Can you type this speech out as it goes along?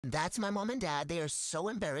That's my mom and dad. They are so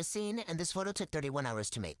embarrassing, and this photo took 31 hours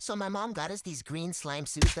to make. So my mom got us these green slime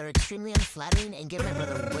suits that are extremely unflattering and give my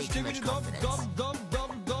brother way too much confidence.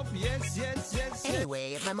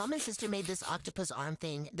 Anyway, my mom and sister made this octopus arm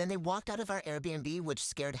thing, then they walked out of our Airbnb, which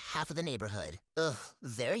scared half of the neighborhood. Ugh,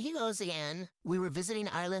 there he goes again. We were visiting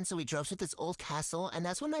Ireland, so we drove to this old castle, and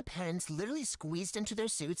that's when my parents literally squeezed into their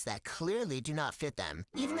suits that clearly do not fit them.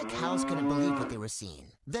 Even the cows couldn't believe what they were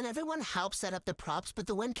seeing. Then everyone helped set up the props, but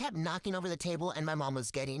the wind kept knocking over the table, and my mom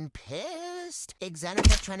was getting pissed. Xander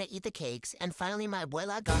kept trying to eat the cakes, and finally my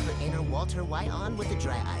abuela got her inner Walter White on with the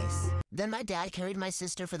dry ice. Then my dad carried my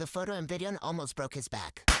sister for the photo and video and almost broke his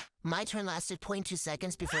back. My turn lasted 0.2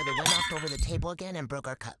 seconds before the wind knocked over the table again and broke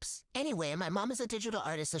our cups. Anyway, my mom is a digital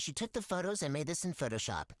artist, so she took the photos and made this in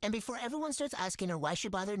Photoshop. And before everyone starts asking her why she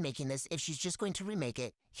bothered making this if she's just going to remake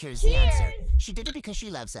it, here's the answer. She did it because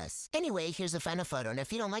she loves us. Anyway, here's the final photo, and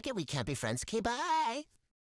if you don't like it, we can't be friends. Okay, bye!